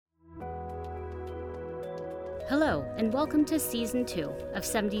Hello, and welcome to Season 2 of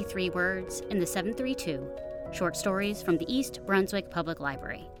 73 Words in the 732, short stories from the East Brunswick Public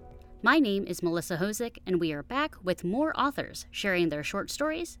Library. My name is Melissa Hosick, and we are back with more authors sharing their short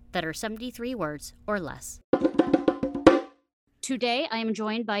stories that are 73 words or less. Today, I am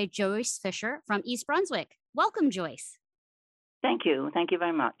joined by Joyce Fisher from East Brunswick. Welcome, Joyce. Thank you. Thank you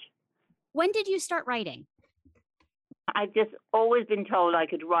very much. When did you start writing? I've just always been told I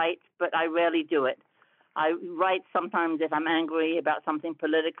could write, but I rarely do it. I write sometimes if I'm angry about something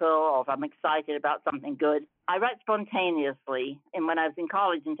political or if I'm excited about something good. I write spontaneously. And when I was in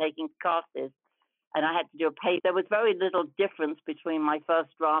college and taking classes and I had to do a paper, there was very little difference between my first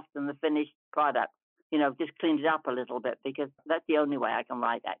draft and the finished product. Just cleaned it up a little bit because that's the only way I can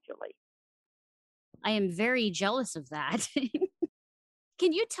write, actually. I am very jealous of that.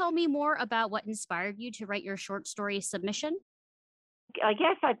 Can you tell me more about what inspired you to write your short story submission? I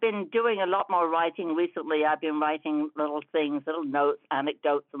guess I've been doing a lot more writing recently. I've been writing little things, little notes,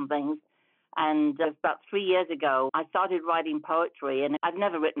 anecdotes and things. And about 3 years ago, I started writing poetry. And I've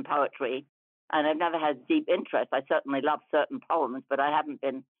never written poetry, and I've never had deep interest. I certainly love certain poems, but I haven't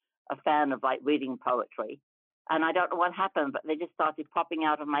been a fan of reading poetry. And I don't know what happened, but they just started popping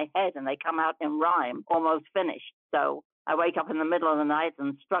out of my head, and they come out in rhyme, almost finished. So I wake up in the middle of the night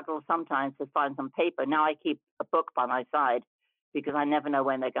and struggle sometimes to find some paper. Now I keep a book by my side because I never know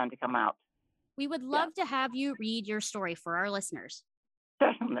when they're going to come out. We would love to have you read your story for our listeners.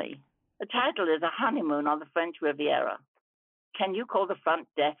 Certainly. The title is A Honeymoon on the French Riviera. Can you call the front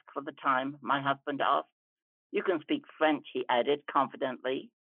desk for the time? My husband asked. You can speak French, he added confidently.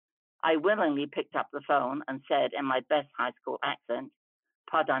 I willingly picked up the phone and said in my best high school accent,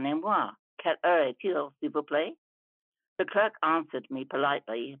 Pardonnez-moi, quelle heure est-il, s'il vous plaît? The clerk answered me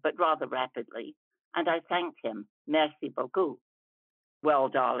politely, but rather rapidly, and I thanked him. Merci beaucoup. Well,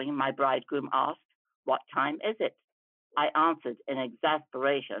 darling, my bridegroom asked, what time is it? I answered in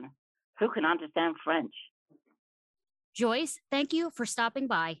exasperation, who can understand French? Joyce, thank you for stopping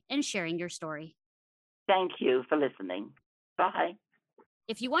by and sharing your story. Thank you for listening. Bye.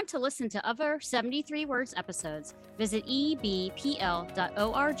 If you want to listen to other 73 Words episodes, visit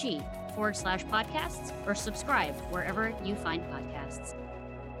ebpl.org/podcasts or subscribe wherever you find podcasts.